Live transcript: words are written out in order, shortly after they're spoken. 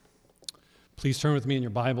Please turn with me in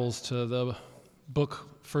your Bibles to the book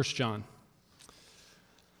 1 John.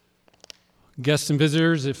 Guests and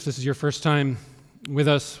visitors, if this is your first time with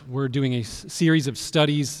us, we're doing a series of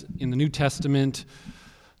studies in the New Testament,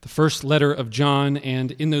 the first letter of John,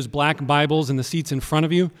 and in those black Bibles in the seats in front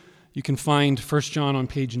of you, you can find 1 John on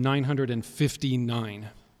page 959.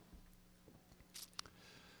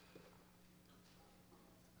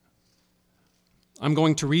 I'm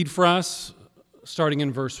going to read for us, starting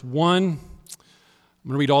in verse 1. I'm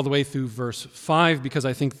going to read all the way through verse 5 because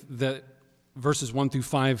I think that verses 1 through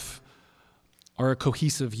 5 are a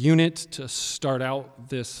cohesive unit to start out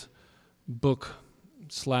this book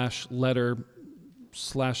 / letter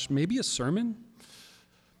 / maybe a sermon.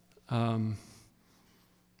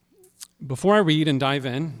 Before I read and dive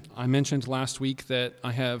in, I mentioned last week that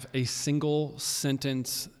I have a single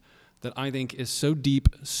sentence that I think is so deep,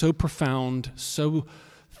 so profound, so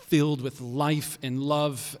filled with life and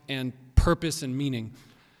love and purpose and meaning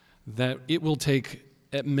that it will take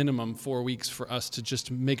at minimum 4 weeks for us to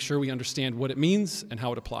just make sure we understand what it means and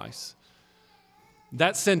how it applies.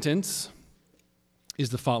 That sentence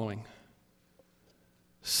is the following.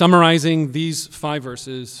 Summarizing these 5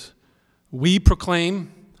 verses, we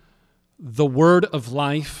proclaim the word of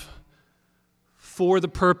life for the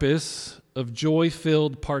purpose of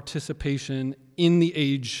joy-filled participation in the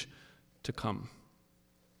age to come.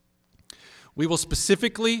 We will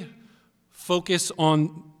specifically focus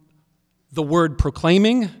on the word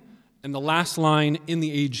proclaiming and the last line, in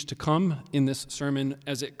the age to come, in this sermon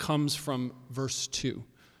as it comes from verse 2.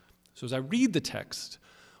 So as I read the text,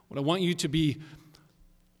 what I want you to be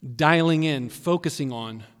dialing in, focusing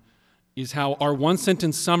on, is how our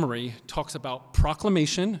one-sentence summary talks about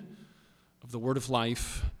proclamation of the word of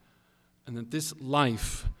life, and that this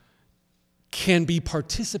life can be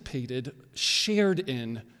participated, shared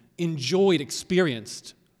in, enjoyed,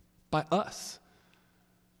 experienced by us.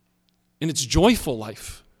 And it's joyful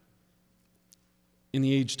life in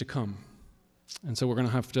the age to come. And so we're going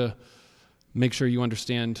to have to make sure you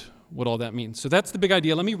understand what all that means. So that's the big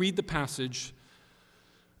idea. Let me read the passage,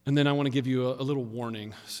 and then I want to give you a little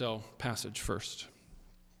warning. So, passage first.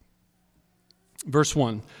 Verse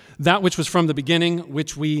 1, that which was from the beginning,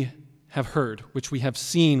 which we have heard, which we have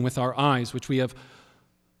seen with our eyes, which we have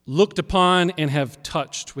looked upon and have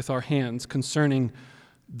touched with our hands concerning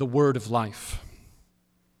the word of life.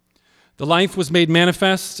 The life was made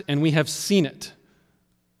manifest, and we have seen it,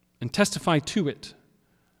 and testify to it,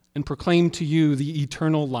 and proclaim to you the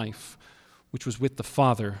eternal life, which was with the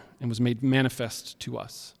Father, and was made manifest to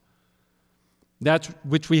us. That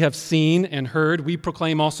which we have seen and heard, we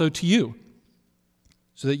proclaim also to you,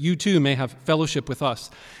 so that you too may have fellowship with us.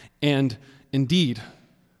 And indeed,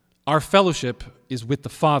 our fellowship is with the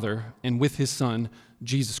Father and with his Son,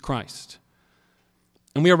 Jesus Christ.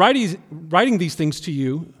 And we are writing these things to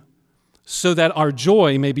you so that our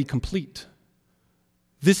joy may be complete.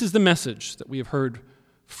 This is the message that we have heard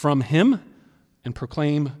from him and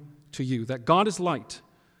proclaim to you, that God is light,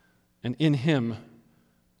 and in him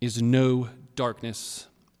is no darkness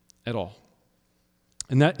at all.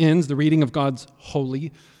 And that ends the reading of God's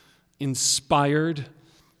holy, inspired,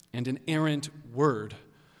 and inerrant word.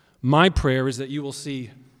 My prayer is that you will see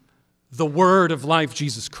the word of life,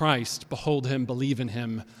 Jesus Christ, behold him, believe in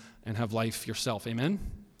him, and have life yourself. Amen?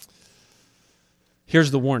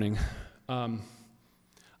 Here's the warning. I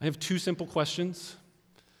have 2 simple questions,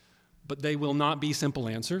 but they will not be simple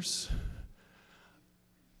answers.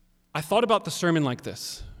 I thought about the sermon like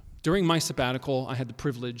this. During my sabbatical, I had the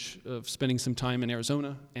privilege of spending some time in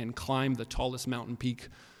Arizona and climbed the tallest mountain peak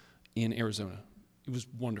in Arizona. It was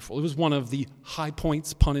wonderful. It was one of the high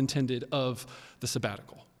points, pun intended, of the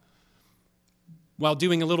sabbatical. While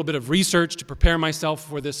doing a little bit of research to prepare myself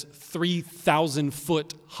for this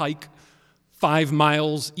 3,000-foot hike, 5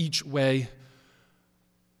 miles each way,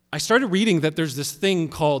 I started reading that there's this thing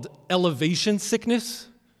called elevation sickness,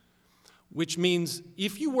 which means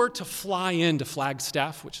if you were to fly into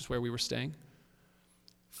Flagstaff, which is where we were staying,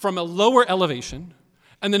 from a lower elevation,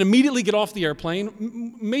 and then immediately get off the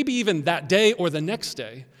airplane, maybe even that day or the next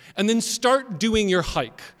day, and then start doing your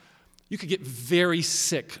hike, you could get very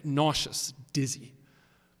sick, nauseous, dizzy,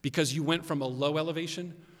 because you went from a low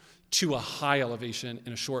elevation to a high elevation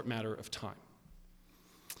in a short matter of time.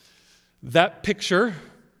 That picture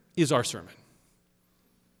is our sermon.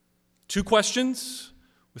 2 questions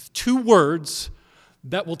with 2 words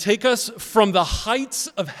that will take us from the heights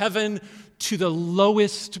of heaven to the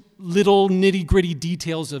lowest little nitty-gritty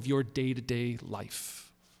details of your day-to-day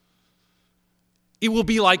life. It will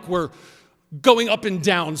be like we're going up and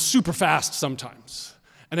down super fast sometimes.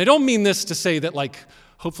 And I don't mean this to say that,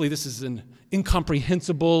 hopefully this is an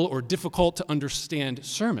incomprehensible or difficult to understand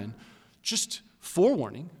sermon. Just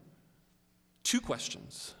forewarning, 2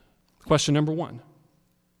 questions. Question number 1,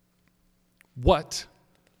 what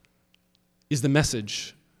is the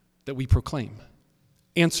message that we proclaim?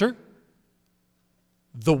 Answer,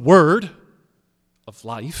 the word of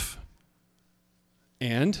life.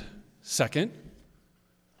 And second,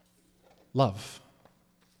 love.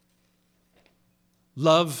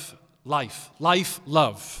 Love, life. Life,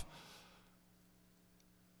 love.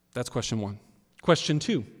 That's question 1. Question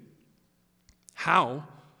 2, how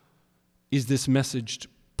is this message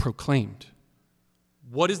proclaimed?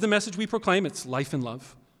 What is the message we proclaim? It's life and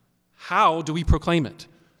love. How do we proclaim it?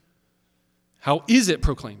 How is it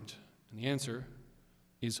proclaimed? And the answer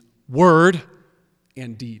is word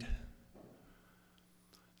and deed.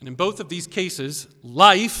 And in both of these cases,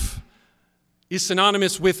 life is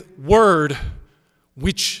synonymous with word,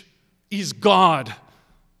 which is God,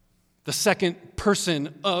 the second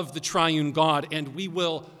person of the triune God, and we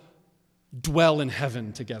will dwell in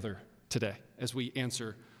heaven together today as we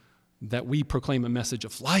answer that we proclaim a message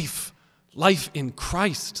of life, life in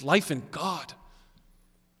Christ, life in God.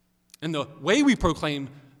 And the way we proclaim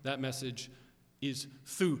that message is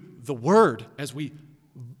through the word, as we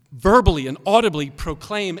verbally and audibly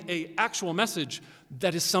proclaim an actual message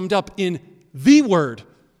that is summed up in the word,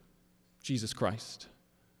 Jesus Christ.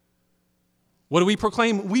 What do we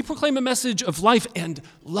proclaim? We proclaim a message of life and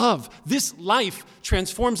love. This life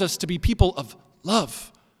transforms us to be people of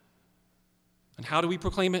love. And how do we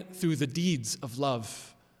proclaim it? Through the deeds of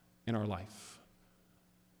love in our life.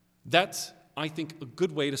 That's, I think, a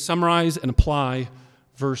good way to summarize and apply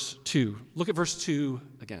verse 2. Look at verse 2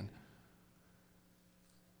 again.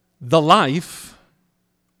 The life,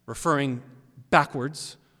 referring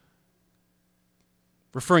backwards,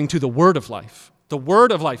 referring to the word of life. The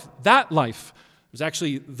word of life, that life, was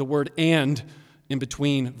actually the word and in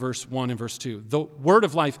between verse 1 and verse 2. The word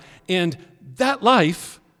of life, and that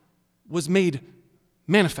life was made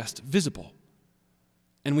manifest, visible.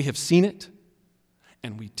 And we have seen it,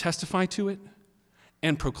 and we testify to it,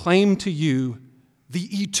 and proclaim to you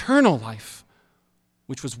the eternal life,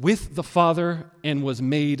 which was with the Father and was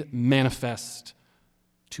made manifest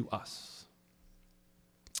to us.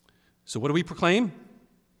 So what do we proclaim?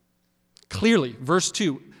 Clearly, verse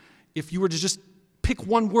 2, if you were to just pick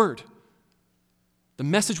one word, the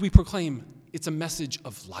message we proclaim, it's a message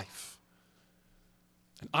of life.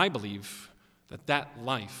 And I believe that that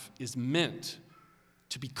life is meant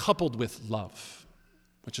to be coupled with love,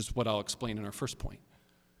 which is what I'll explain in our first point.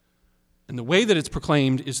 And the way that it's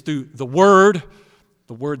proclaimed is through the word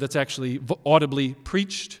that's actually audibly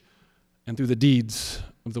preached, and through the deeds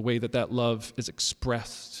of the way that that love is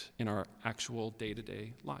expressed in our actual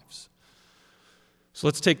day-to-day lives. So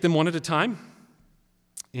let's take them one at a time,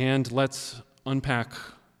 and let's unpack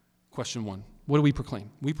question 1. What do we proclaim?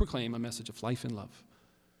 We proclaim a message of life and love.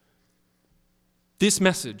 This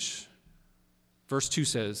message, verse 2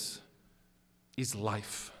 says, is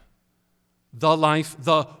life.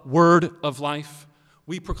 The word of life.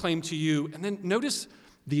 We proclaim to you, and then notice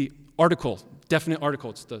the article, definite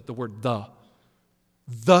article, it's the word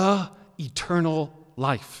the eternal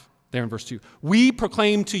life, there in verse 2. We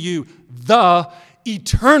proclaim to you the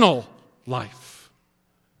eternal life.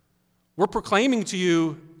 We're proclaiming to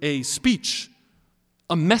you a speech,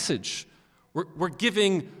 a message. We're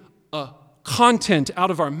giving a content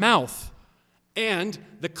out of our mouth. And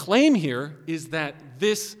the claim here is that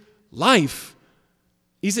this life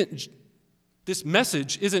this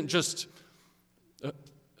message isn't just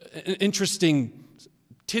an interesting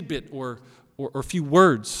tidbit or a few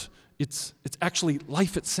words. It's actually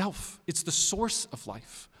life itself. It's the source of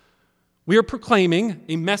life. We are proclaiming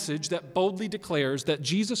a message that boldly declares that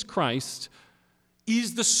Jesus Christ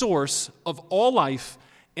is the source of all life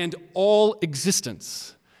and all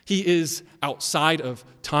existence. He is outside of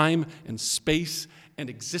time and space and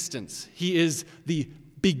existence. He is the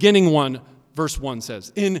beginning one, verse 1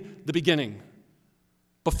 says, in the beginning,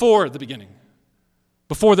 before the beginning.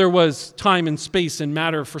 Before there was time and space and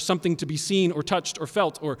matter for something to be seen or touched or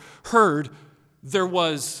felt or heard, there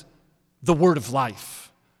was the word of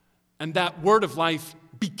life. And that word of life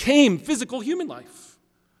became physical human life.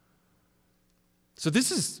 So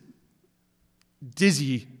this is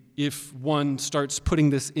dizzy if one starts putting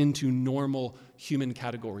this into normal human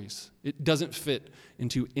categories. It doesn't fit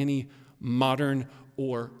into any modern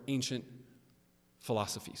or ancient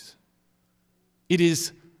philosophies. It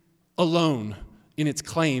is alone in its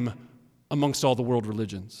claim amongst all the world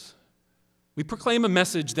religions. We proclaim a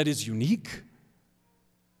message that is unique,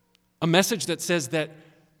 a message that says that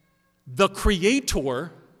the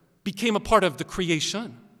Creator became a part of the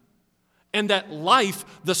creation, And that life,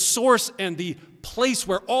 the source and the place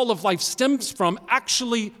where all of life stems from,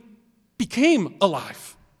 actually became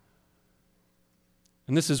alive.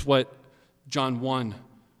 And this is what John 1,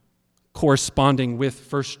 corresponding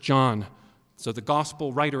with 1 John. So the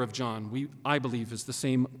gospel writer of John, I believe, is the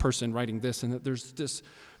same person writing this, and that there's this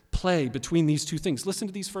play between these two things. Listen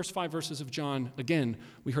to these first 5 verses of John again.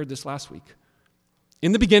 We heard this last week.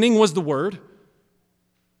 In the beginning was the Word,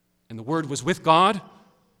 and the Word was with God,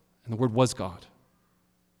 and the Word was God.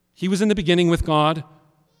 He was in the beginning with God.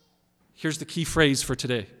 Here's the key phrase for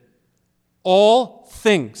today. All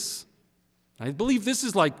things. I believe this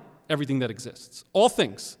is like everything that exists. All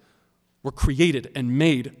things were created and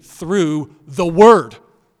made through the Word.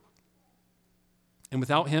 And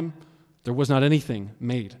without him, there was not anything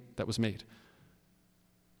made that was made.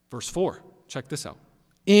 Verse 4, check this out.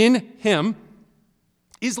 In him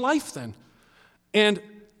is life then. And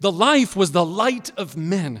the life was the light of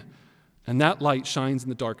men. And that light shines in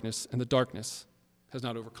the darkness, and the darkness has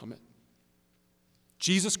not overcome it.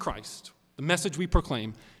 Jesus Christ, the message we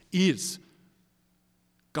proclaim, is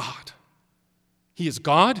God. He is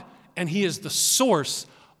God, and he is the source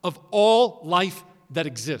of all life that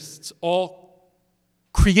exists, all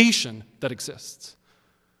creation that exists.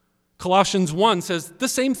 Colossians 1 says the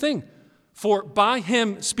same thing. For by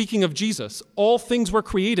him, speaking of Jesus, all things were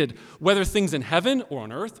created, whether things in heaven or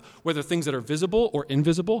on earth, whether things that are visible or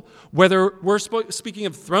invisible, whether we're speaking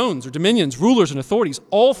of thrones or dominions, rulers and authorities,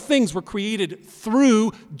 all things were created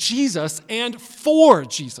through Jesus and for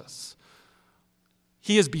Jesus.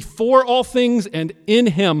 He is before all things, and in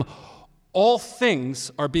him all things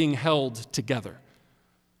are being held together.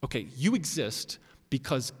 Okay, you exist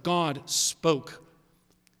because God spoke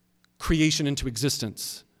creation into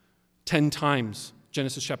existence. 10 times,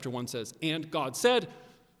 Genesis chapter 1 says, and God said,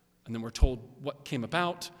 and then we're told what came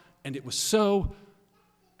about, and it was so,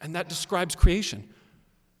 and that describes creation.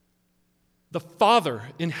 The Father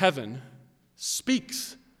in heaven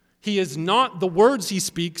speaks. He is not the words he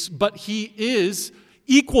speaks, but he is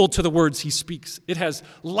equal to the words he speaks. It has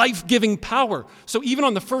life-giving power. So even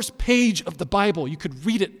on the first page of the Bible, you could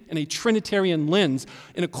read it in a Trinitarian lens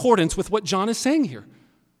in accordance with what John is saying here.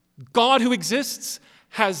 God who exists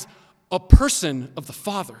has a person of the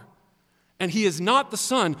Father. And he is not the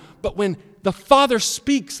Son, but when the Father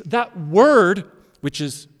speaks, that word, which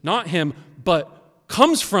is not him, but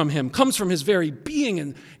comes from him, comes from his very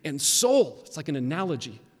being and soul. It's like an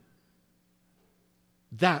analogy.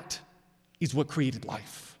 That is what created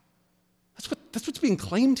life. That's what's being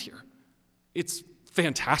claimed here. It's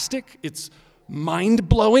fantastic. It's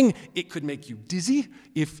mind-blowing. It could make you dizzy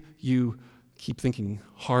if you keep thinking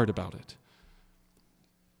hard about it.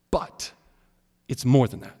 But it's more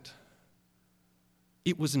than that.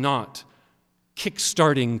 It was not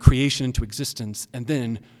kick-starting creation into existence and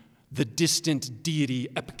then the distant deity,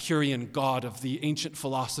 Epicurean god of the ancient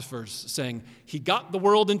philosophers saying he got the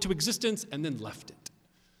world into existence and then left it.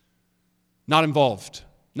 Not involved,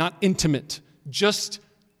 not intimate, just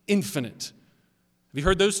infinite. Have you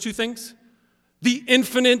heard those two things? The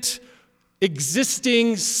infinite,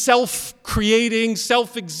 existing, self-creating,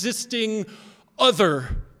 self-existing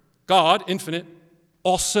other God, infinite,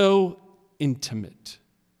 also intimate,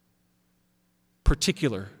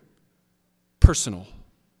 particular, personal,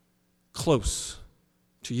 close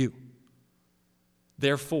to you.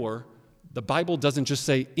 Therefore, the Bible doesn't just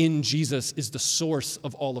say in Jesus is the source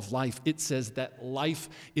of all of life. It says that life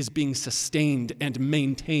is being sustained and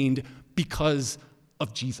maintained because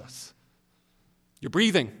of Jesus. You're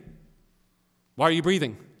breathing. Why are you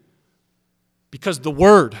breathing? Because the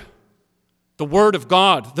Word of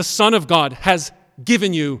God, the Son of God, has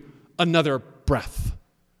given you another breath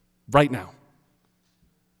right now.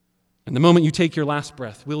 And the moment you take your last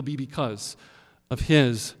breath will be because of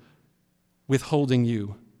his withholding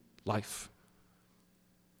you life.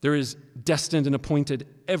 There is destined and appointed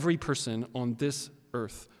every person on this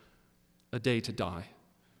earth a day to die.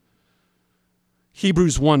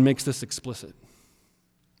 Hebrews 1 makes this explicit.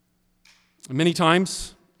 Many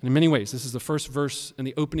times, and in many ways, this is the first verse in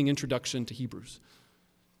the opening introduction to Hebrews.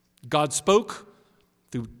 God spoke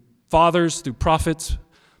through fathers, through prophets,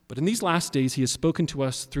 but in these last days he has spoken to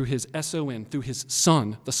us through his S-O-N, through his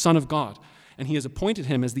Son, the Son of God. And he has appointed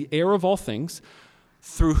him as the heir of all things,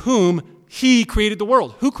 through whom he created the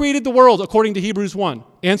world. Who created the world according to Hebrews 1?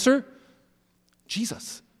 Answer?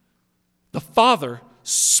 Jesus. The Father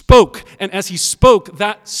spoke, and as he spoke,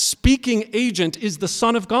 that speaking agent is the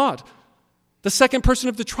Son of God, the second person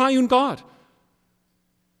of the triune God.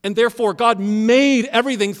 And therefore, God made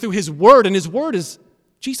everything through his word, and his word is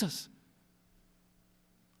Jesus.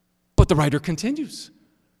 But the writer continues.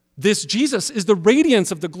 This Jesus is the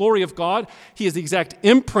radiance of the glory of God. He is the exact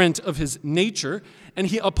imprint of his nature, and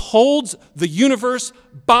he upholds the universe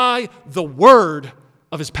by the word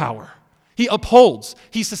of his power. He upholds,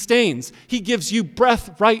 he sustains, he gives you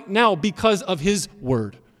breath right now because of his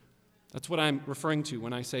word. That's what I'm referring to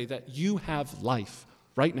when I say that you have life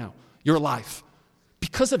right now. You're alive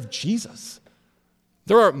because of Jesus.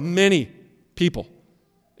 There are many people,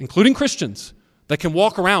 including Christians, that can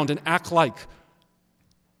walk around and act like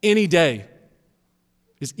any day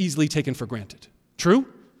is easily taken for granted. True?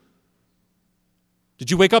 Did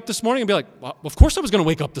you wake up this morning and be like, well, of course I was going to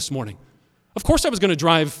wake up this morning. Of course I was going to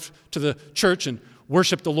drive to the church and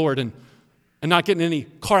worship the Lord and not get in any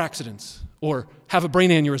car accidents or have a brain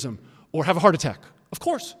aneurysm or have a heart attack. Of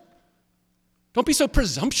course. Don't be so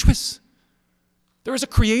presumptuous. There is a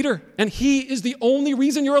creator, and he is the only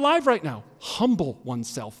reason you're alive right now. Humble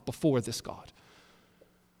oneself before this God.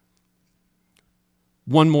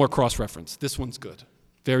 One more cross-reference. This one's good.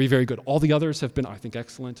 Very, very good. All the others have been, I think,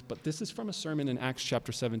 excellent, but this is from a sermon in Acts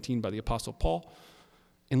chapter 17 by the Apostle Paul.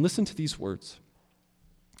 And listen to these words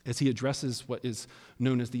as he addresses what is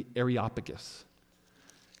known as the Areopagus.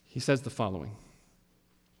 He says the following.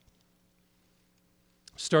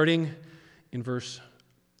 Starting in verse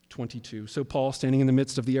 22. So Paul, standing in the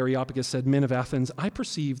midst of the Areopagus, said, "Men of Athens, I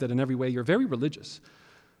perceive that in every way you're very religious.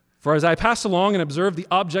 For as I passed along and observed the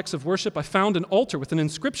objects of worship, I found an altar with an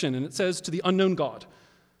inscription, and it says, 'To the unknown God.'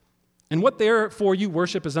 And what therefore you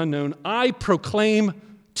worship is unknown, I proclaim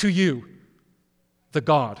to you the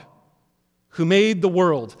God who made the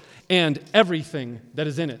world and everything that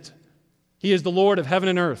is in it. He is the Lord of heaven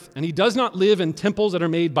and earth, and he does not live in temples that are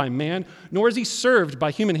made by man, nor is he served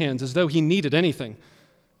by human hands as though he needed anything,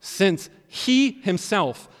 since he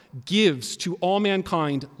himself gives to all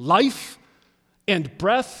mankind life and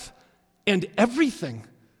breath and everything.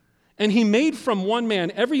 And he made from one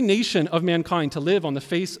man every nation of mankind to live on the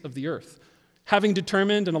face of the earth, having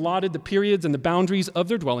determined and allotted the periods and the boundaries of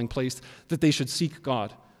their dwelling place, that they should seek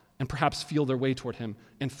God and perhaps feel their way toward him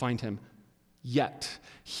and find him. Yet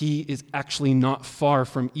he is actually not far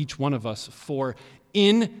from each one of us, for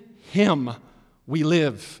in him we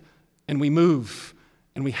live and we move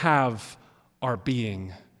and we have our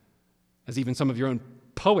being. As even some of your own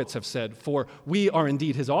poets have said, for we are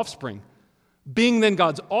indeed his offspring. Being then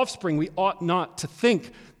God's offspring, we ought not to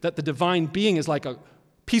think that the divine being is like a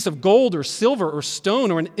piece of gold or silver or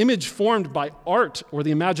stone or an image formed by art or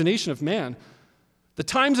the imagination of man. The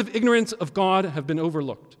times of ignorance of God have been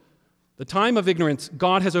overlooked. The time of ignorance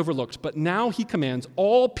God has overlooked, but now he commands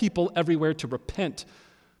all people everywhere to repent,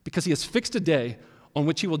 because he has fixed a day on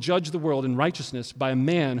which he will judge the world in righteousness by a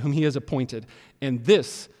man whom he has appointed, and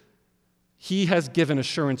this he has given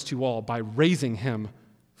assurance to all by raising him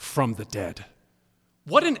from the dead."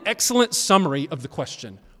 What an excellent summary of the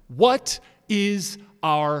question. What is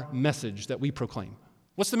our message that we proclaim?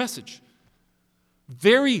 What's the message?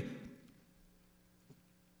 Very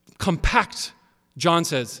compact. John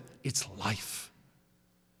says, it's life.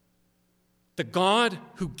 The God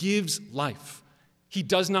who gives life. He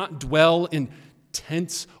does not dwell in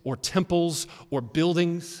tents or temples or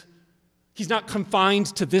buildings. He's not confined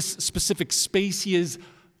to this specific space. He is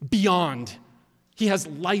beyond. He has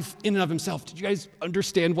life in and of himself. Did you guys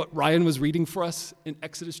understand what Ryan was reading for us in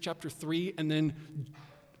Exodus chapter 3? And then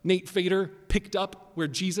Nate Fader picked up where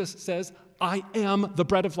Jesus says, I am the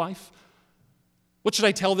bread of life. What should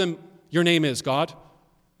I tell them your name is, God?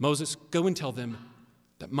 Moses, go and tell them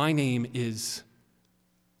that my name is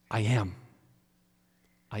I am.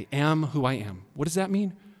 I am who I am. What does that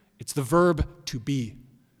mean? It's the verb to be.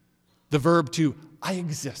 The verb to I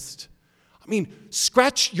exist. I mean,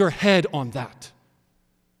 scratch your head on that.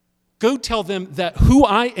 Go tell them that who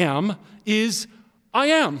I am is I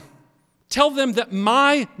am. Tell them that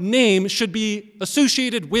my name should be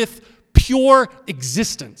associated with pure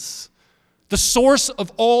existence, the source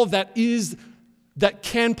of all that is, that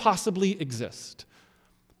can possibly exist.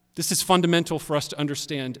 This is fundamental for us to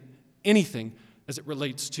understand anything as it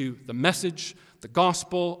relates to the message, the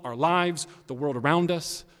gospel, our lives, the world around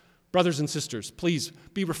us. Brothers and sisters, please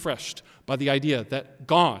be refreshed by the idea that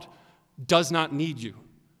God does not need you.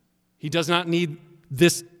 He does not need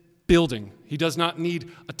this building. He does not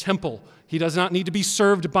need a temple. He does not need to be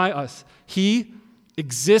served by us. He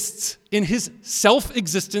exists in his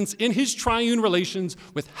self-existence, in his triune relations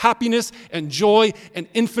with happiness and joy and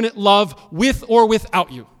infinite love with or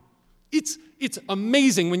without you. It's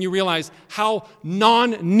amazing when you realize how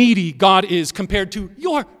non-needy God is compared to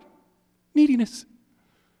your neediness,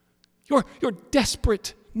 your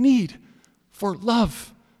desperate need for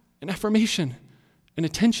love and affirmation and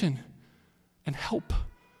attention and help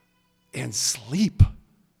and sleep.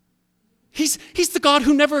 He's the God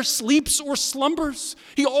who never sleeps or slumbers.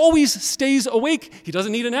 He always stays awake. He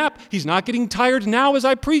doesn't need a nap. He's not getting tired now as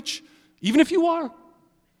I preach, even if you are.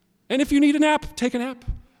 And if you need a nap, take a nap.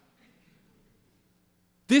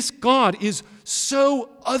 This God is so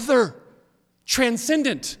other,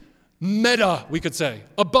 transcendent, meta, we could say,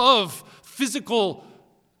 above physical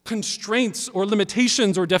constraints or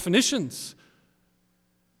limitations or definitions.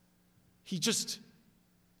 He just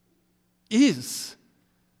is.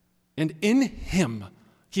 And in him,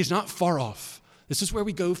 he is not far off. This is where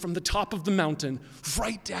we go from the top of the mountain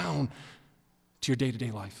right down to your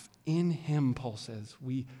day-to-day life. In him, Paul says,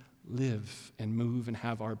 we live and move and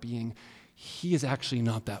have our being. He is actually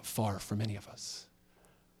not that far from any of us.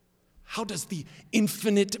 How does the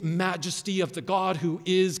infinite majesty of the God who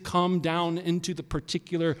is come down into the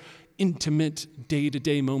particular intimate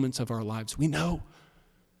day-to-day moments of our lives? We know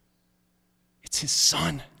it's his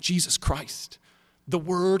Son, Jesus Christ, the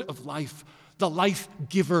Word of life, the life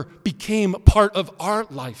giver, became part of our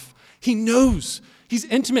life. He knows. He's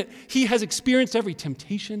intimate. He has experienced every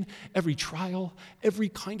temptation, every trial, every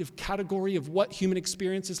kind of category of what human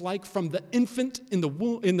experience is like, from the infant in the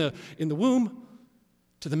womb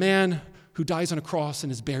to the man who dies on a cross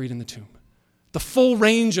and is buried in the tomb. The full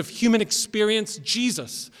range of human experience,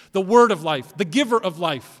 Jesus, the Word of life, the giver of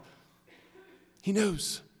life. He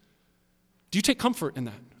knows. Do you take comfort in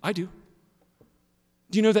that? I do.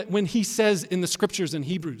 Do you know that when he says in the scriptures in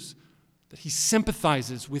Hebrews that he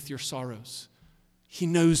sympathizes with your sorrows? He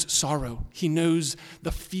knows sorrow. He knows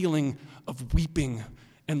the feeling of weeping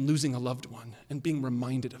and losing a loved one and being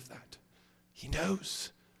reminded of that. He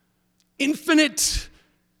knows. Infinite,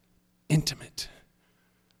 intimate,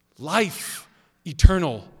 life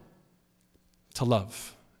eternal to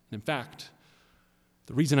love. And in fact,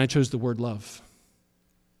 the reason I chose the word love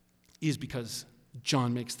is because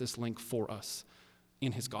John makes this link for us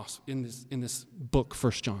in his gospel, in this book,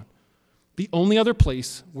 1 John. The only other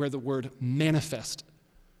place where the word manifest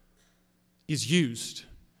is used.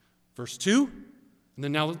 Verse 2, and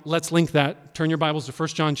then now let's link that. Turn your Bibles to 1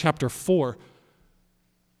 John chapter 4,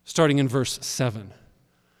 starting in verse 7.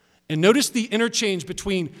 And notice the interchange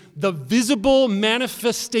between the visible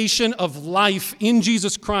manifestation of life in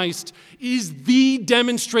Jesus Christ is the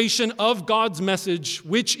demonstration of God's message,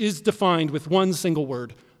 which is defined with one single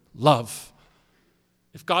word: love.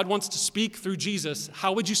 If God wants to speak through Jesus,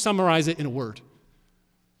 how would you summarize it in a word?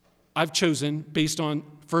 I've chosen, based on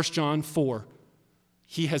 1 John 4,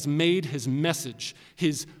 he has made his message,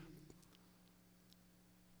 his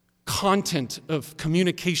content of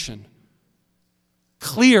communication,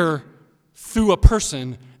 clear through a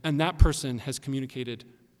person, and that person has communicated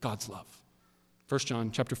God's love. 1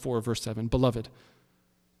 John chapter 4, verse 7, Beloved,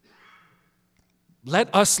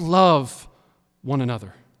 let us love one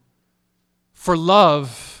another. For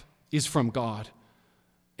love is from God,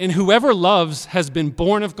 and whoever loves has been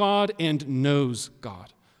born of God and knows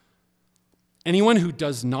God. Anyone who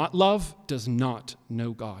does not love does not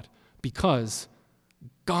know God, because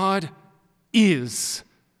God is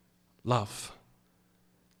love.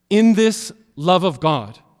 In this love of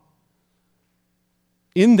God,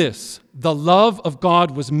 in this, the love of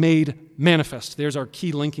God was made manifest. There's our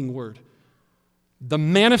key linking word. The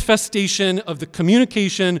manifestation of the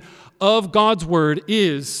communication of God's word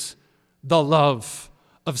is the love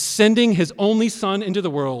of sending his only Son into the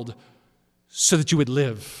world so that you would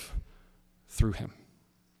live through him.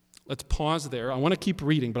 Let's pause there. I want to keep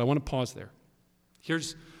reading, but I want to pause there.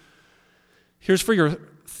 Here's for your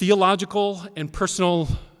theological and personal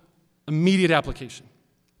immediate application.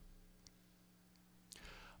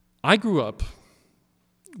 I grew up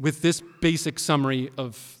with this basic summary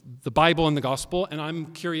of the Bible and the gospel, and I'm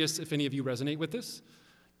curious if any of you resonate with this.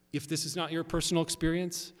 If this is not your personal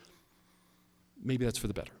experience, maybe that's for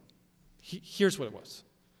the better. Here's what it was.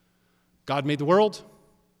 God made the world.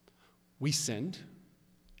 We sinned.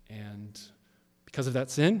 And because of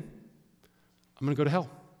that sin, I'm going to go to hell.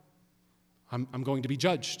 I'm going to be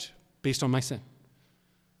judged based on my sin.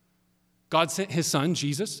 God sent his Son,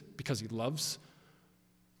 Jesus, because he loves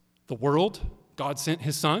the world. God sent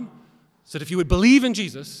his Son so that if you would believe in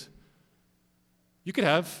Jesus, you could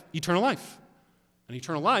have eternal life. And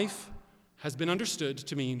eternal life has been understood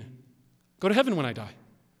to mean go to heaven when I die.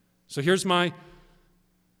 So here's what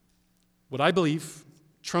I believe,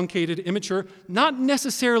 truncated, immature, not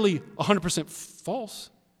necessarily 100% false,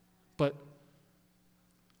 but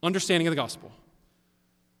understanding of the gospel.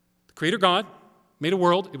 The Creator God made a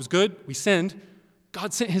world. It was good. We sinned.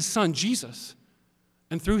 God sent his Son, Jesus.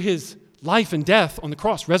 And through his life and death on the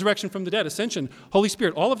cross, resurrection from the dead, ascension, Holy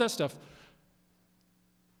Spirit, all of that stuff,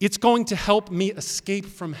 it's going to help me escape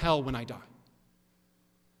from hell when I die.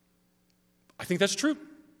 I think that's true.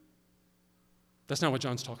 That's not what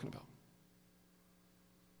John's talking about.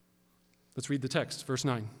 Let's read the text, verse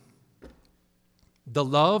 9. The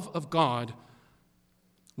love of God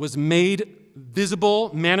was made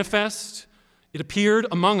visible, manifest. It appeared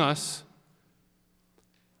among us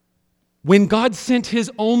when God sent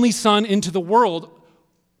his only Son into the world.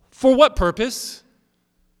 For what purpose?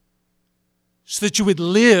 So that you would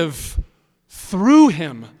live through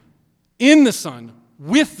him, in the Son,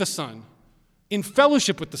 with the Son, in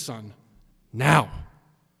fellowship with the Son, now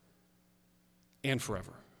and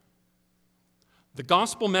forever. The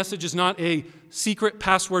gospel message is not a secret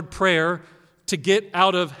password prayer to get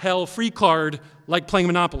out of hell free card like playing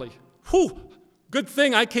Monopoly. Whew! Good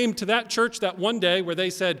thing I came to that church that one day where they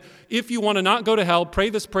said, if you want to not go to hell, pray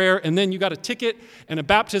this prayer, and then you got a ticket and a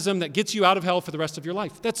baptism that gets you out of hell for the rest of your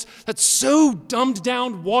life. That's so dumbed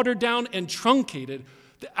down, watered down, and truncated,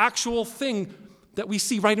 the actual thing that we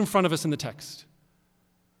see right in front of us in the text.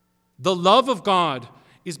 The love of God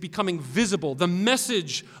is becoming visible. The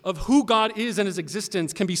message of who God is and his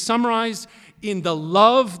existence can be summarized in the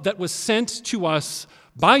love that was sent to us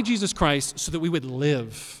by Jesus Christ so that we would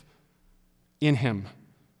live in him.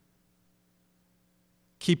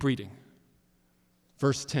 Keep reading.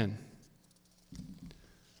 Verse 10.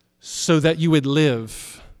 So that you would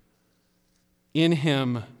live in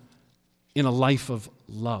him in a life of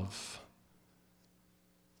love.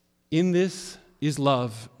 In this is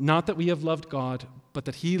love, not that we have loved God, but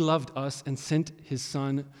that he loved us and sent his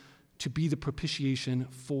Son to be the propitiation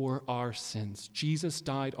for our sins. Jesus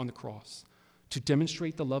died on the cross to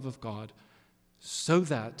demonstrate the love of God so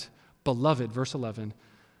that, beloved, verse 11,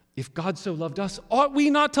 if God so loved us, ought we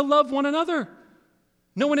not to love one another?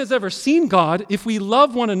 No one has ever seen God. If we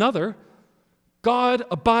love one another, God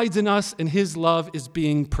abides in us and his love is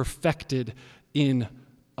being perfected in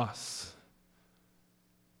us.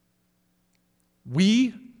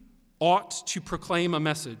 We ought to proclaim a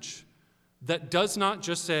message that does not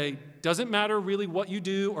just say, doesn't matter really what you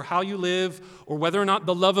do or how you live or whether or not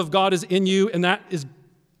the love of God is in you and that is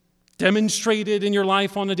demonstrated in your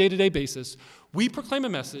life on a day-to-day basis. We proclaim a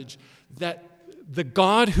message that the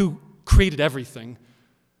God who created everything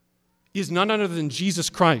is none other than Jesus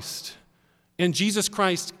Christ. And Jesus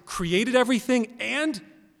Christ created everything and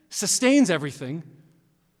sustains everything.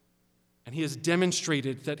 And he has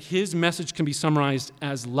demonstrated that his message can be summarized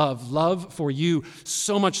as love. Love for you,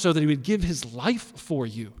 so much so that he would give his life for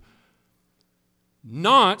you.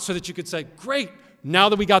 Not so that you could say, great, now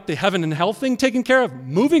that we got the heaven and hell thing taken care of,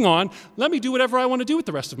 moving on, let me do whatever I want to do with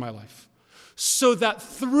the rest of my life. So that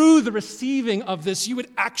through the receiving of this, you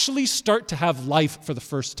would actually start to have life for the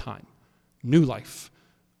first time. New life.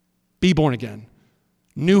 Be born again.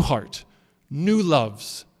 New heart. New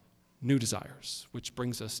loves. New desires. Which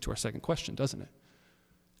brings us to our second question, doesn't it?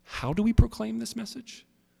 How do we proclaim this message?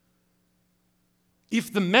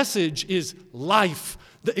 If the message is life,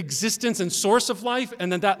 the existence and source of life,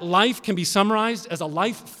 and that life can be summarized as a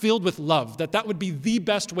life filled with love, that would be the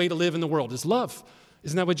best way to live in the world, is love.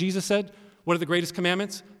 Isn't that what Jesus said? What are the greatest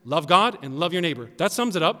commandments? Love God and love your neighbor. That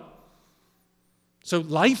sums it up. So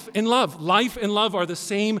life and love are the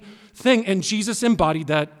same thing, and Jesus embodied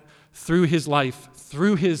that through his life,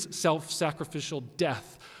 through his self-sacrificial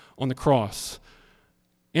death on the cross.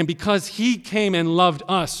 And because he came and loved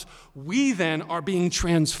us, we then are being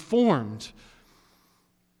transformed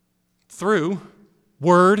through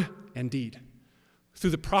word and deed,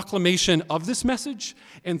 through the proclamation of this message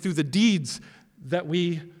and through the deeds that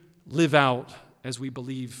we live out as we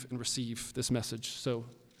believe and receive this message. So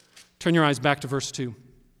turn your eyes back to verse 2.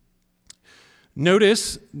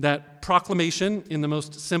 Notice that proclamation, in the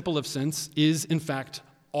most simple of sense, is in fact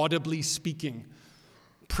audibly speaking,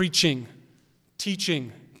 preaching,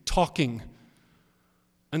 teaching, talking.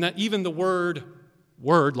 And that even the word,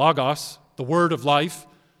 logos, the word of life,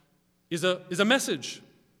 is a message.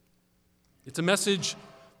 It's a message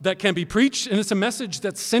that can be preached, and it's a message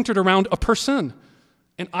that's centered around a person.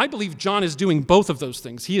 And I believe John is doing both of those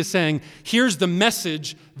things. He is saying, here's the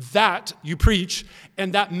message that you preach,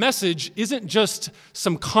 and that message isn't just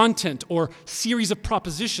some content or series of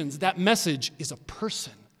propositions. That message is a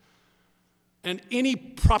person. And any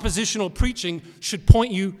propositional preaching should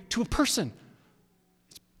point you to a person.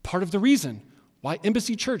 It's part of the reason why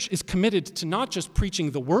Embassy Church is committed to not just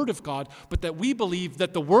preaching the Word of God, but that we believe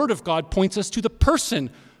that the Word of God points us to the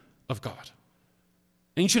person of God.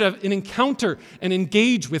 And you should have an encounter and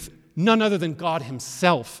engage with none other than God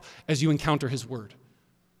himself as you encounter his word.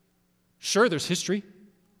 Sure, there's history,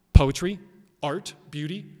 poetry, art,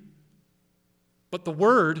 beauty, but the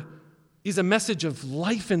word is a message of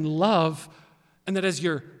life and love, and that as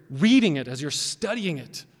you're reading it, as you're studying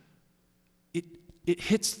it, it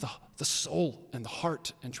hits the soul and the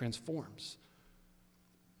heart and transforms.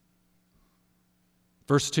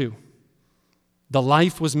 Verse 2, the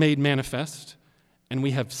life was made manifest, and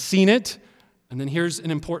we have seen it. And then here's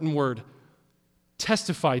an important word,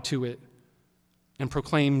 testify to it and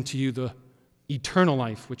proclaim to you the eternal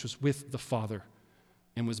life which was with the Father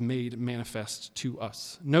and was made manifest to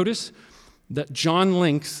us. Notice that John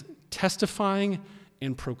links testifying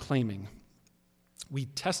and proclaiming. We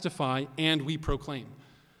testify and we proclaim.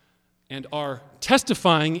 And our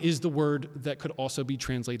testifying is the word that could also be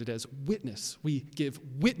translated as witness. We give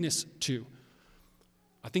witness to.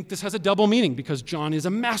 I think this has a double meaning because John is a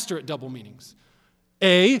master at double meanings.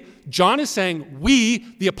 A, John is saying we,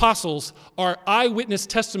 the apostles, are eyewitness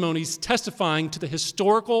testimonies testifying to the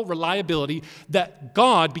historical reliability that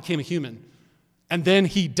God became a human. And then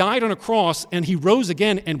he died on a cross and he rose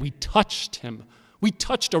again and we touched him. We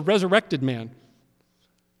touched a resurrected man.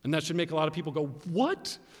 And that should make a lot of people go,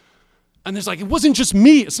 what? And there's it wasn't just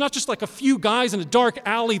me. It's not just like a few guys in a dark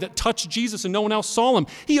alley that touched Jesus and no one else saw him.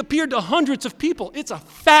 He appeared to hundreds of people. It's a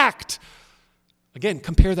fact. Again,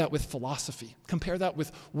 compare that with philosophy. Compare that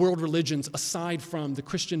with world religions aside from the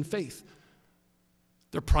Christian faith.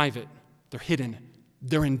 They're private. They're hidden.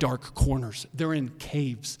 They're in dark corners. They're in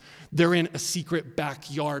caves. They're in a secret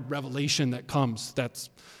backyard revelation that comes. That's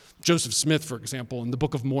Joseph Smith, for example, in the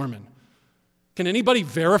Book of Mormon. Can anybody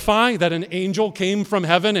verify that an angel came from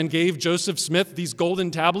heaven and gave Joseph Smith these golden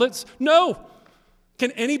tablets? No.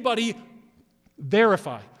 Can anybody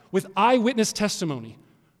verify with eyewitness testimony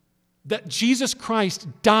that Jesus Christ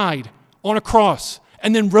died on a cross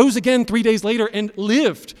and then rose again 3 days later and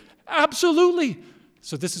lived? Absolutely.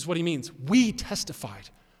 So this is what he means. We testified.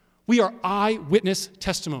 We are eyewitness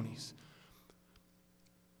testimonies.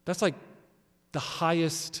 That's like the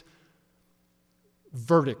highest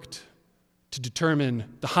verdict to determine,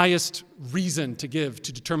 the highest reason to give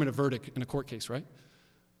to determine a verdict in a court case, right?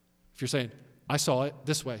 If you're saying, I saw it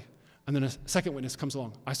this way, and then a second witness comes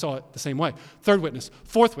along, I saw it the same way. Third witness,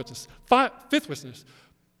 fourth witness, fifth witness,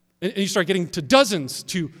 and you start getting to dozens,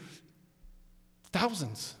 to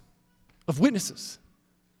thousands of witnesses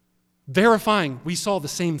verifying we saw the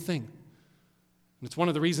same thing. And it's one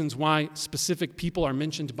of the reasons why specific people are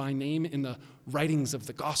mentioned by name in the writings of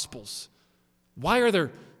the Gospels. Why are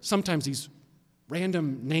there sometimes these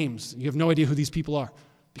random names? You have no idea who these people are.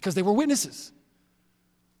 Because they were witnesses.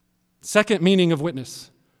 Second meaning of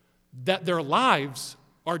witness, that their lives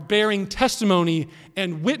are bearing testimony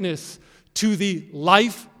and witness to the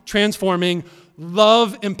life-transforming,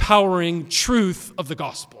 love-empowering truth of the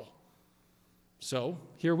gospel. So,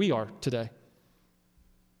 here we are today.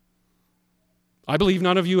 I believe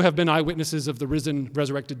none of you have been eyewitnesses of the risen,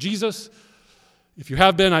 resurrected Jesus. If you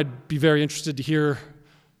have been, I'd be very interested to hear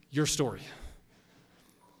your story.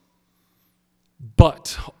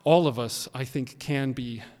 But all of us, I think, can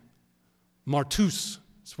be martus.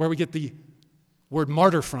 It's where we get the word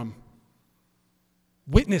martyr from.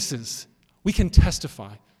 Witnesses. We can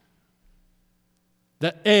testify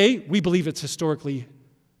that A, we believe it's historically,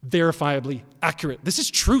 verifiably accurate. This is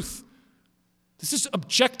truth. This is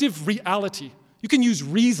objective reality. You can use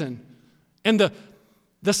reason and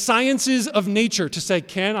the sciences of nature to say,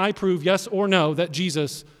 can I prove yes or no that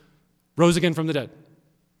Jesus rose again from the dead?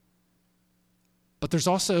 But there's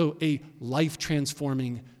also a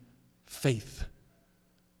life-transforming faith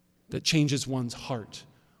that changes one's heart,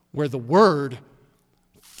 where the word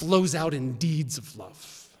flows out in deeds of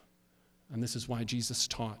love. And this is why Jesus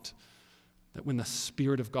taught that when the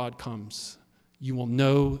Spirit of God comes, you will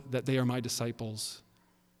know that they are my disciples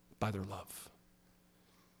by their love.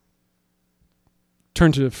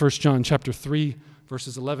 Turn to 1 John chapter 3,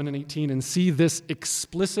 verses 11 and 18, and see this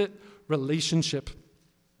explicit relationship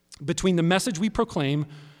between the message we proclaim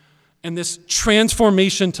and this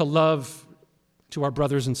transformation to love to our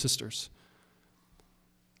brothers and sisters.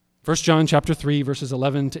 1 John chapter 3, verses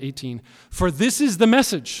 11 to 18. For this is the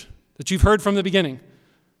message that you've heard from the beginning,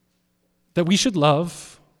 that we should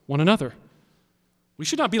love one another. We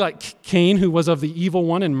should not be like Cain, who was of the evil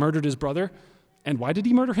one and murdered his brother. And why did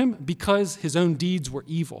he murder him? Because his own deeds were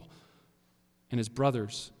evil and his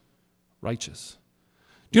brother's righteous.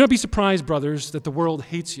 Do not be surprised, brothers, that the world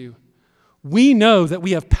hates you. We know that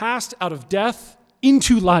we have passed out of death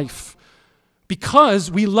into life because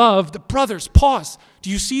we love the brothers. Pause. Do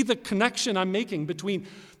you see the connection I'm making between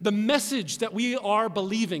the message that we are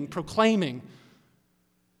believing, proclaiming,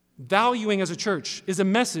 valuing as a church is a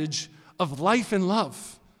message of life and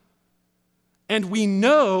love. And we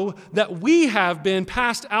know that we have been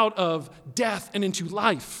passed out of death and into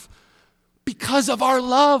life because of our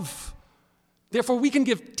love. Therefore, we can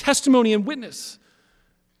give testimony and witness.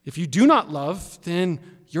 If you do not love, then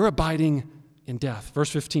you're abiding in death. Verse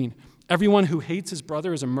 15, everyone who hates his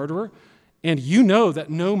brother is a murderer, and you know that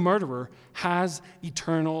no murderer has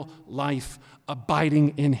eternal life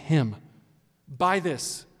abiding in him. By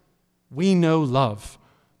this, we know love,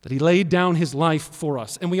 that he laid down his life for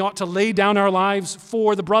us, and we ought to lay down our lives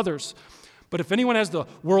for the brothers. But if anyone has the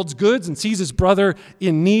world's goods and sees his brother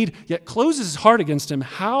in need, yet closes his heart against him,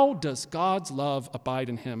 how does God's love abide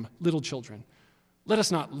in him? Little children, let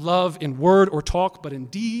us not love in word or talk, but in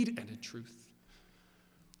deed and in truth.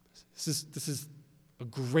 This is a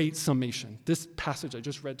great summation. This passage I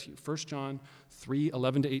just read to you, 1 John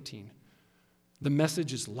 3:11-18. The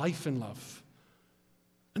message is life and love.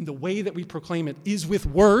 And the way that we proclaim it is with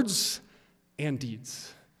words and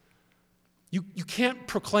deeds. You can't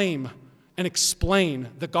proclaim and explain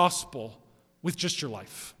the gospel with just your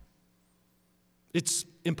life. It's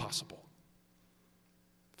impossible.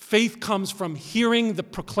 Faith comes from hearing the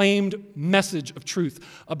proclaimed message of truth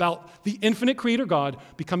about the infinite creator God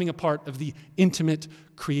becoming a part of the intimate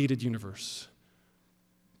created universe.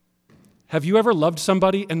 Have you ever loved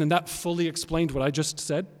somebody and then that fully explained what I just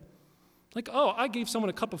said? Like, oh, I gave someone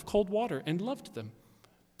a cup of cold water and loved them.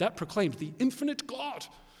 That proclaimed the infinite God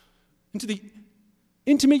into the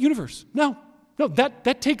intimate universe. No,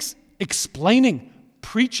 that takes explaining,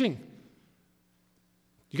 preaching.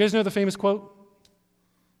 You guys know the famous quote?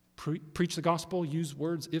 Preach the gospel, use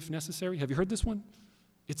words if necessary. Have you heard this one?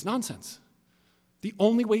 It's nonsense. The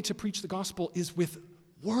only way to preach the gospel is with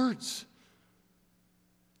words.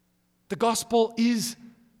 The gospel is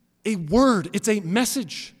a word. It's a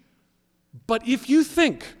message. But if you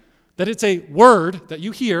think that it's a word that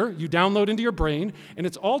you hear, you download into your brain, and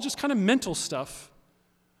it's all just kind of mental stuff,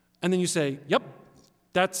 and then you say, yep,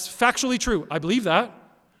 that's factually true. I believe that.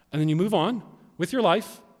 And then you move on with your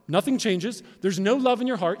life. Nothing changes. There's no love in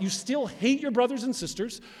your heart. You still hate your brothers and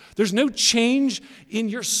sisters. There's no change in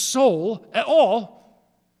your soul at all.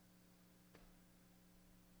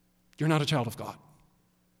 You're not a child of God.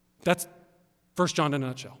 That's 1 John in a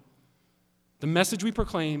nutshell. The message we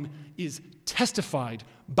proclaim is testified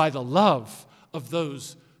by the love of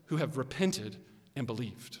those who have repented and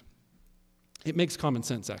believed. It makes common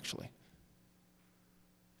sense, actually.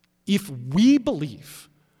 If we believe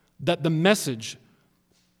that the message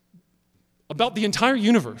about the entire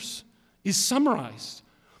universe is summarized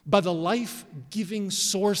by the life-giving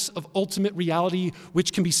source of ultimate reality,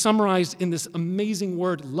 which can be summarized in this amazing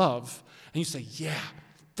word, love, and you say, yeah,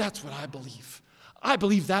 that's what I believe. I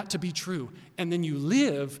believe that to be true. And then you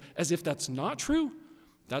live as if that's not true.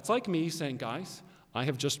 That's like me saying, guys, I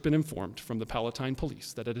have just been informed from the Palatine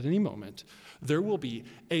police that at any moment there will be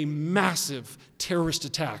a massive terrorist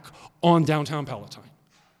attack on downtown Palatine.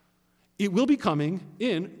 It will be coming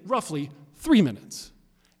in roughly 3 minutes.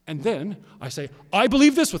 And then I say, I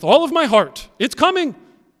believe this with all of my heart. It's coming.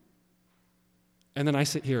 And then I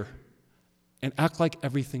sit here and act like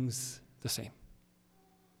everything's the same.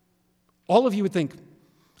 All of you would think,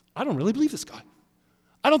 I don't really believe this guy.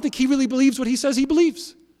 I don't think he really believes what he says he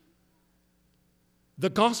believes. The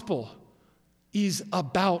gospel is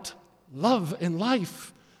about love and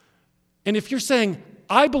life. And if you're saying,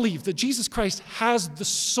 I believe that Jesus Christ has the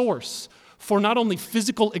source for not only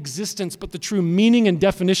physical existence, but the true meaning and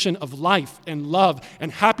definition of life and love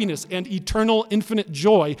and happiness and eternal infinite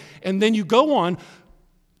joy, and then you go on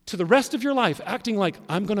to the rest of your life acting like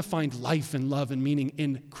I'm going to find life and love and meaning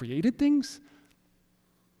in created things,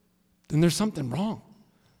 then there's something wrong.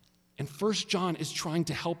 And 1 John is trying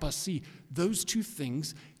to help us see those two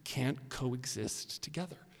things can't coexist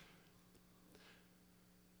together.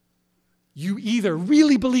 You either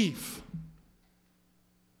really believe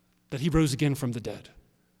that he rose again from the dead,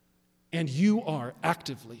 and you are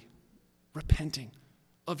actively repenting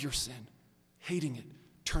of your sin, hating it,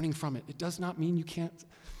 turning from it. It does not mean you can't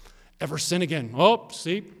ever sin again. Oh,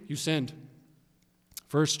 see, you sinned.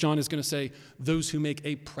 1 John is going to say, those who make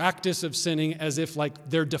a practice of sinning as if like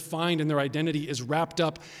they're defined and their identity is wrapped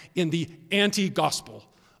up in the anti-gospel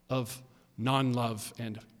of non-love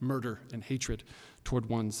and murder and hatred toward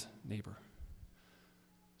one's neighbor.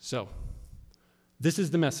 So, this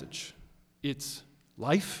is the message. It's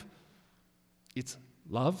life. It's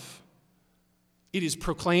love. It is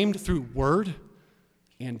proclaimed through word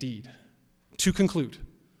and deed. To conclude,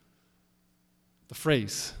 the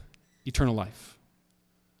phrase, eternal life,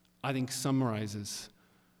 I think summarizes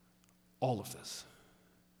all of this.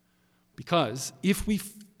 Because if we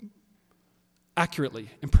accurately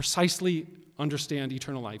and precisely understand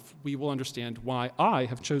eternal life, we will understand why I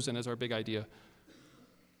have chosen as our big idea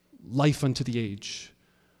life unto the age.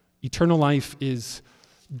 Eternal life is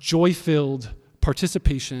joy-filled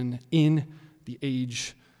participation in the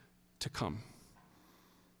age to come.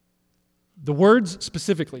 The words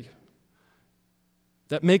specifically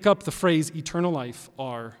that make up the phrase eternal life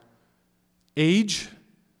are age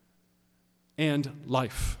and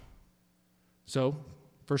life. So,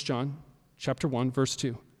 1 John chapter 1, verse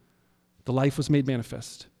 2. The life was made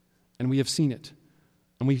manifest, and we have seen it,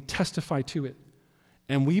 and we testify to it,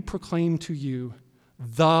 and we proclaim to you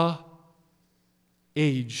the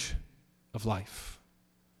age of life.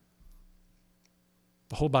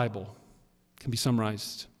 The whole Bible can be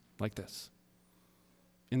summarized like this.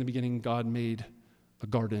 In the beginning, God made a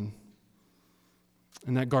garden,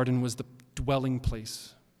 and that garden was the dwelling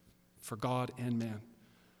place for God and man.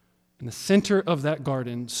 In the center of that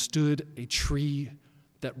garden stood a tree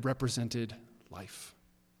that represented life.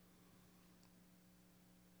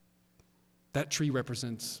 That tree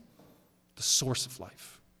represents the source of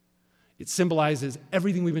life. It symbolizes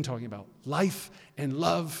everything we've been talking about, life and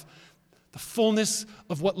love, the fullness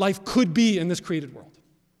of what life could be in this created world.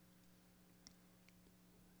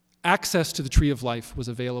 Access to the tree of life was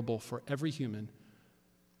available for every human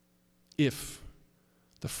if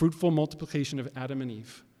the fruitful multiplication of Adam and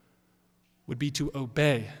Eve would be to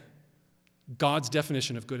obey God's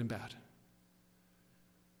definition of good and bad.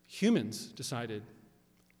 Humans decided,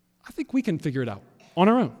 I think we can figure it out on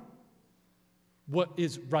our own. What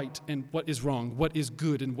is right and what is wrong, what is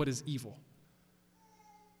good and what is evil.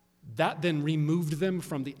 That then removed them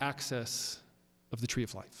from the access of the tree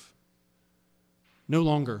of life. No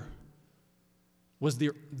longer was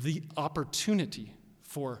there the opportunity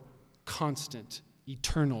for constant,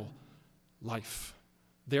 eternal life.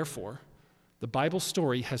 Therefore, the Bible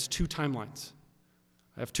story has two timelines.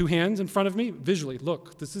 I have two hands in front of me. Visually,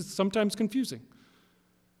 look, this is sometimes confusing.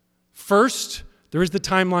 First, there is the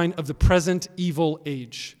timeline of the present evil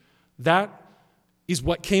age. That is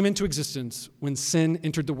what came into existence when sin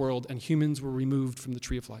entered the world and humans were removed from the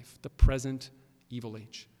tree of life, the present evil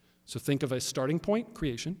age. So think of a starting point,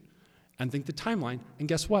 creation, and think the timeline, and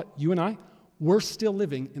guess what? You and I, we're still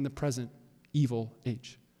living in the present evil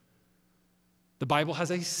age. The Bible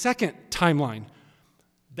has a second timeline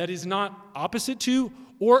that is not opposite to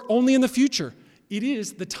or only in the future. It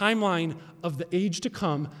is the timeline of the age to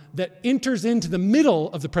come that enters into the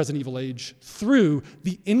middle of the present evil age through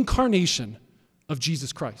the incarnation of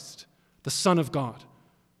Jesus Christ, the Son of God.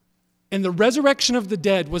 And the resurrection of the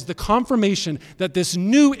dead was the confirmation that this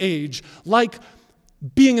new age, like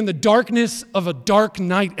being in the darkness of a dark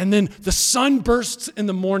night, and then the sun bursts in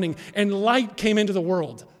the morning and light came into the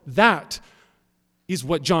world, that is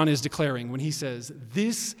what John is declaring when he says,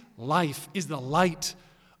 this life is the light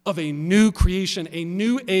of a new creation, a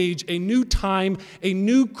new age, a new time, a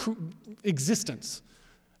new existence,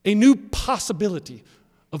 a new possibility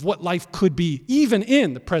of what life could be, even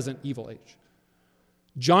in the present evil age.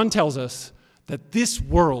 John tells us that this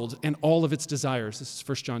world and all of its desires, this is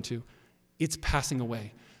 1 John 2, it's passing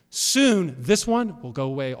away. Soon, this one will go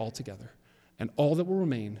away altogether, and all that will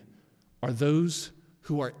remain are those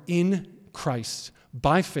who are in Christ,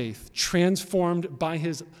 by faith, transformed by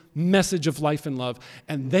his message of life and love,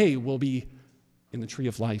 and they will be in the tree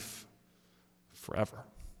of life forever.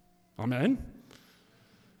 Amen?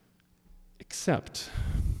 Except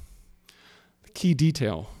the key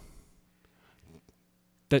detail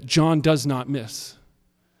that John does not miss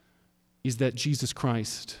is that Jesus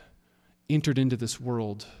Christ entered into this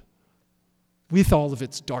world with all of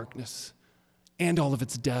its darkness and all of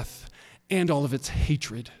its death and all of its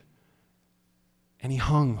hatred. And he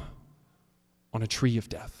hung on a tree of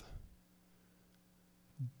death.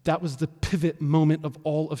 That was the pivot moment of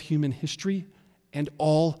all of human history and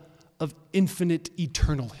all of infinite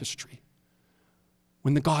eternal history.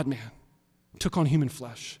 When the God-man took on human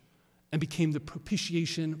flesh and became the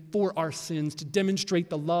propitiation for our sins to demonstrate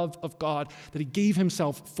the love of God, that he gave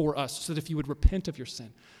himself for us so that if you would repent of your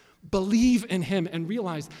sin, believe in him and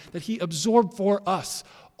realize that he absorbed for us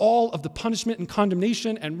all of the punishment and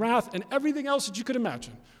condemnation and wrath and everything else that you could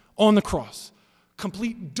imagine on the cross.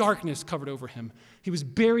 Complete darkness covered over him. He was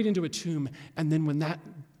buried into a tomb, and then when that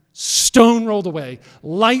stone rolled away,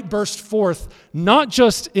 light burst forth, not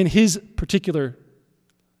just in his particular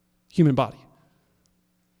human body,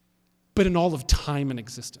 but in all of time and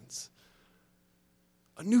existence.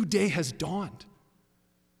 A new day has dawned.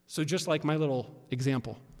 So just like my little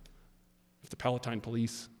example, if the Palatine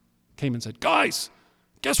police came and said, guys,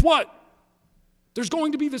 guess what? There's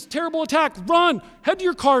going to be this terrible attack. Run, head to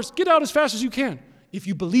your cars, get out as fast as you can. If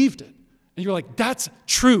you believed it, and you're like, that's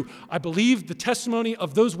true. I believe the testimony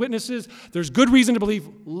of those witnesses. There's good reason to believe.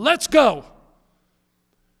 Let's go.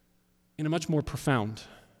 In a much more profound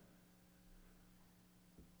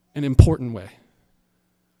and important way,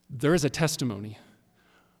 there is a testimony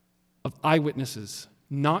of eyewitnesses,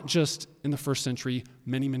 not just in the first century,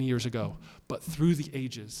 many, many years ago, but through the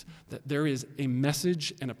ages, that there is a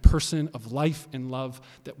message and a person of life and love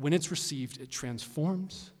that when it's received, it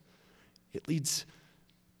transforms, it leads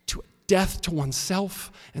to death to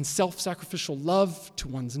oneself and self-sacrificial love to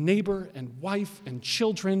one's neighbor and wife and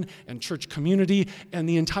children and church community and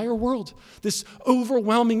the entire world. This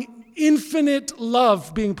overwhelming, infinite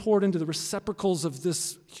love being poured into the receptacles of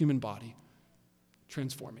this human body,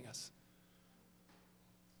 transforming us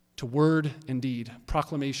to word and deed,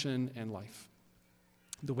 proclamation and life,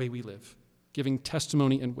 the way we live, giving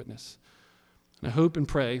testimony and witness. And I hope and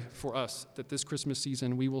pray for us that this Christmas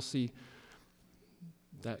season we will see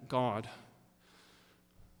that God,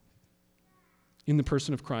 in the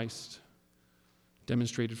person of Christ,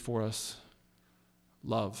 demonstrated for us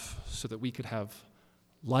love so that we could have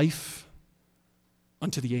life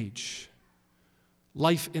unto the age,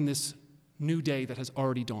 life in this new day that has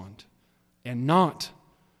already dawned, and not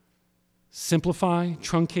simplify,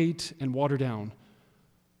 truncate, and water down.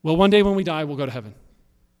 Well, one day when we die, we'll go to heaven.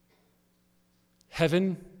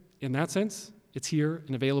 Heaven, in that sense, it's here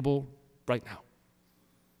and available right now.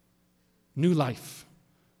 New life,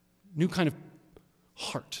 new kind of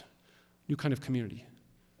heart, new kind of community.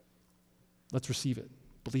 Let's receive it,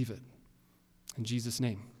 believe it. In Jesus'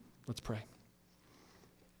 name, let's pray.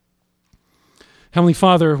 Heavenly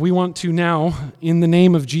Father, we want to now, in the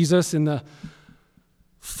name of Jesus, in the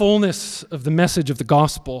fullness of the message of the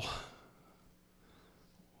gospel,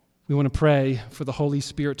 we want to pray for the Holy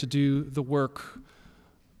Spirit to do the work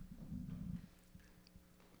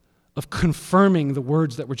of confirming the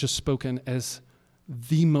words that were just spoken as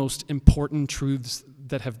the most important truths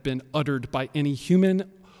that have been uttered by any human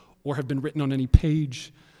or have been written on any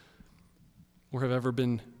page or have ever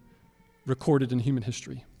been recorded in human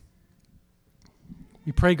history.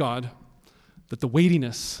 We pray, God, that the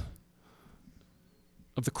weightiness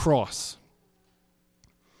of the cross,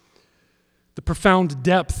 the profound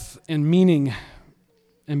depth and meaning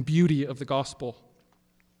and beauty of the gospel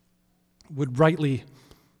would rightly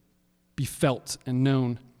be felt and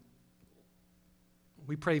known.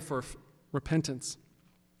 We pray for repentance.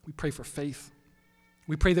 We pray for faith.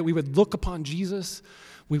 We pray that we would look upon Jesus,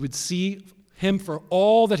 we would see him for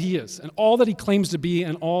all that he is and all that he claims to be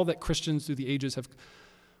and all that Christians through the ages have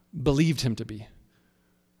believed him to be.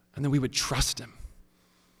 And then we would trust him.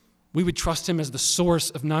 We would trust him as the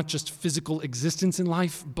source of not just physical existence in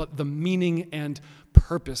life, but the meaning and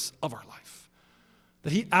purpose of our life.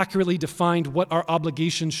 That he accurately defined what our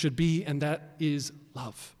obligations should be, and that is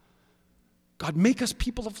love. God, make us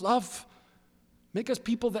people of love. Make us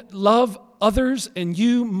people that love others and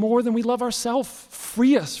you more than we love ourselves.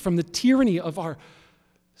 Free us from the tyranny of our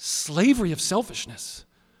slavery of selfishness.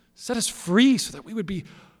 Set us free so that we would be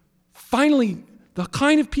finally the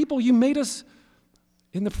kind of people you made us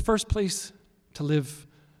in the first place to live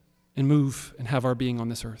and move and have our being on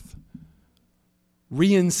this earth.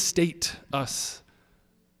 Reinstate us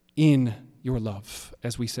in your love,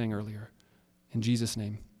 as we sang earlier. In Jesus'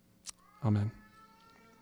 name, amen.